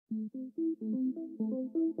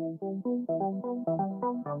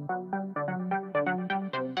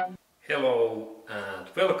Hello and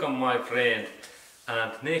welcome my friend,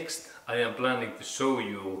 and next I am planning to show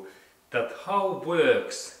you that how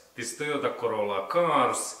works this Toyota Corolla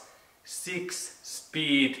car's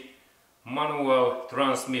 6-speed manual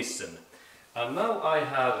transmission. And now I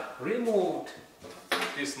have removed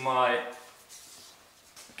this my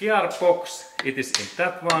gearbox. It is in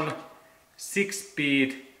that one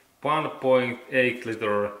 6-speed 1.8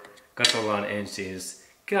 liter gasoline engines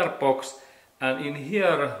gearbox, and in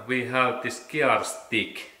here we have this gear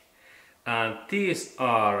stick, and these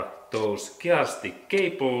are those gear stick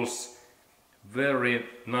cables. Very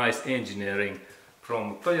nice engineering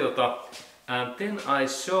from Toyota. And then I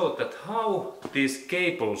showed that how these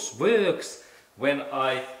cables works when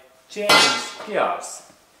I change gears.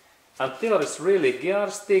 And there is really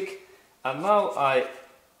gear stick, and now I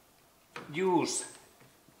use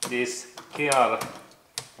this gear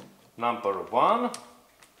number 1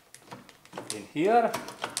 in here,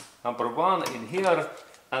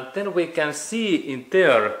 and then we can see in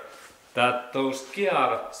there that those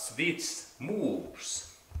gear switch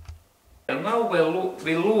moves. And now we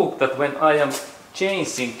look that when I am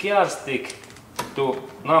changing gear stick to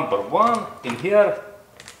number 1 in here,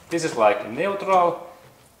 this is like neutral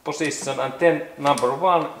position, and then number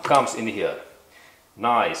 1 comes in here.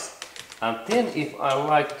 Nice. And then if I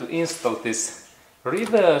like to install this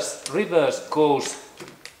reverse goes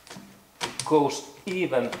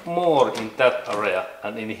even more in that area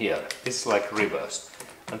and in here. This is like reverse.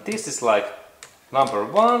 And this is like number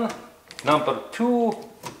 1, number 2,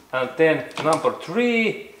 and then number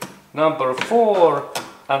 3, number 4,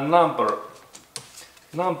 and number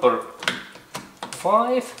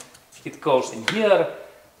 5. It goes in here,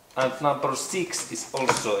 and number 6 is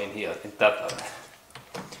also in here, in that area.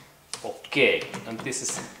 Okay, and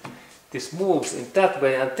this moves in that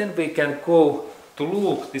way, and then we can go to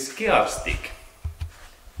look this gear stick.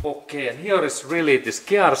 Okay, and here is really this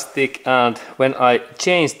gear stick, and when I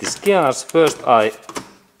change these gears, first I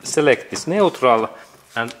select this neutral,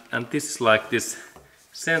 and this is like this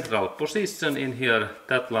central position in here,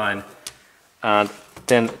 that line, and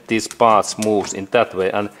then these parts moves in that way.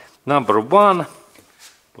 And number 1,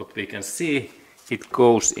 what we can see, it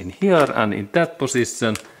goes in here and in that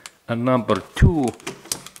position, and number 2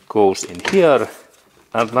 goes in here,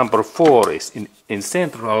 and number 4 is in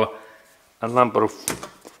central, and 3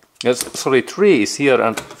 is here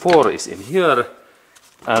and 4 is in here,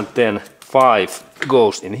 and then 5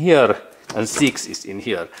 goes in here and 6 is in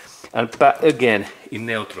here, and back again in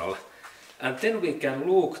neutral. And then we can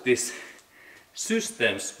look this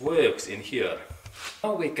systems works in here.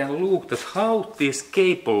 Now we can look at how these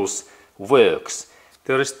cables works.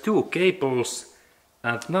 There is 2 cables,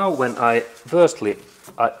 and now when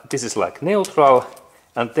this is like neutral,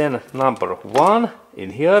 and then number 1 in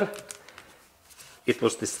here, it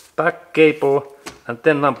was this back cable, and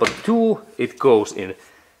then number 2, it goes in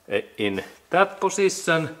that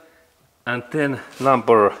position, and then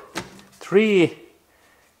number 3,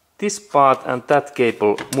 this part and that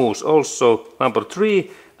cable moves also, number 3,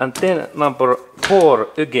 and then number 4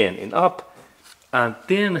 again in up, and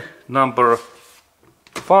then number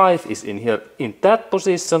 5 is in here in that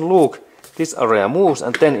position. Look, this area moves,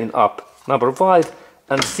 and then in up, number 5,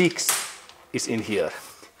 and 6 is in here,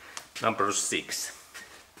 number 6.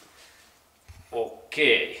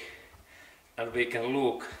 Okay, and we can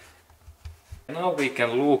look. Now we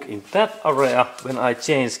can look in that area when I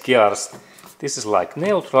change gears. This is like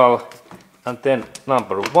neutral, and then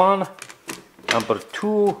number 1, number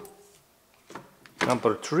 2,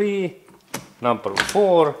 number 3, number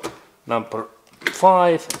 4, number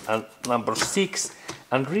 5, and number 6.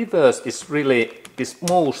 And reverse is really this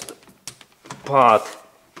most part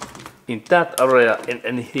in that area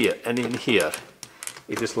and here and in here.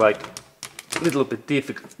 It is like a little bit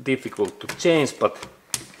difficult to change, but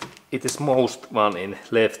it is most one in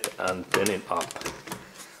left and then in up.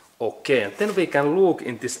 Okay, and then we can look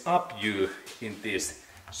in this up view in this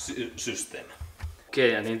system.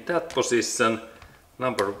 Okay, and in that position,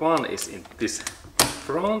 number 1 is in this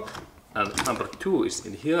front, and number 2 is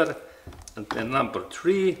in here, and then number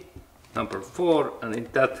 3, number 4, and in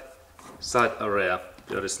that side area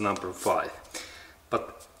there is number 5.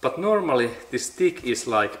 But normally this stick is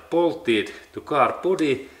like bolted to car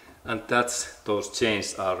body, and those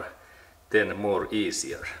chains are then more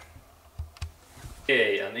easier.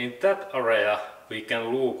 Okay, and in that area we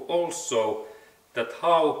can look also that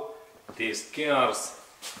how these gears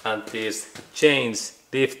and these chains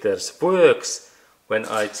lifters works when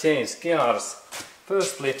I change gears.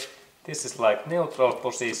 Firstly, This is like neutral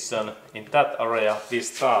position. In that area we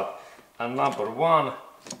start, and number one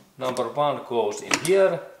goes in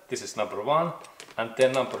here. This is number one, and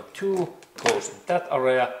then number two goes in that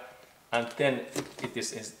area, and then it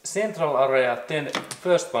is in central area. Then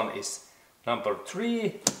first one is number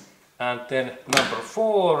three, and then number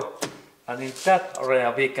four, and in that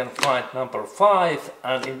area we can find number five,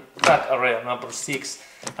 and in that area number six.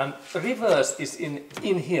 And reverse is in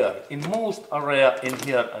here, in most area in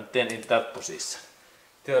here, and then in that position.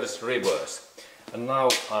 There is reverse. And now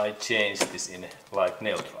I change this in like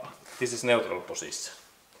neutral. This is neutral position.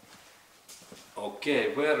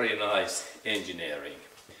 Okay, very nice engineering.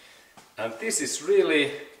 And this is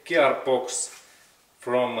really gearbox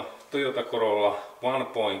from Toyota Corolla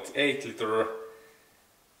 1.8 liter.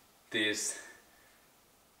 This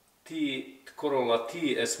Corolla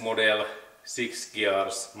TS model, 6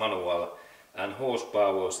 gears, manual, and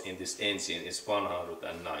horsepower in this engine is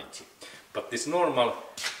 190. But this normal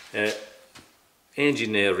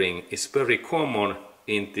engineering is very common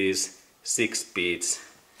in this 6-speed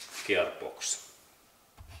gearbox.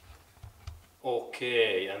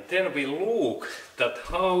 Okay, and then we look at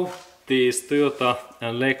how these Toyota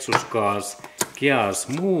and Lexus cars gears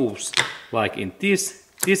moves, like in this.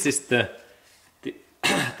 This is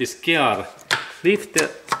this gear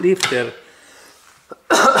lifter,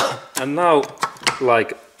 and now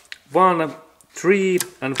like 1, 3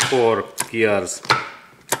 and 4 gears,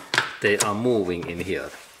 they are moving in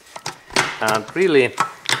here. And really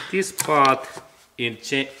this part in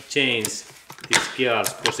change this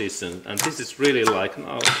gear's position, and this is really like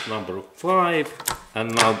now number 5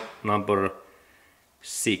 and now number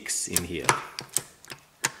 6 in here.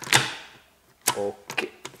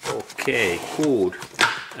 Okay, good.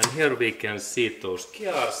 And here we can see those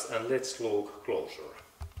gears, and let's look closer.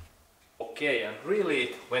 Okay, and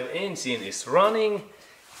really when engine is running,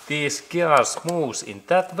 these gears moves in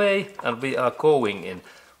that way, and we are going in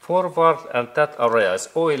forward, and that area is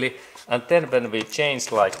oily. And then when we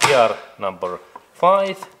change like gear number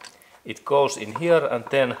 5, it goes in here, and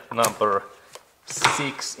then number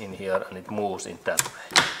 6 in here, and it moves in that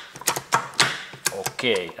way.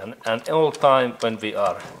 Okay, and all time when we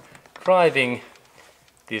are driving,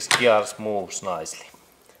 these gears moves nicely.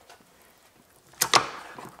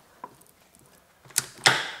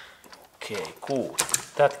 Okay, cool.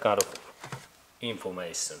 That kind of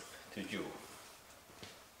information to you.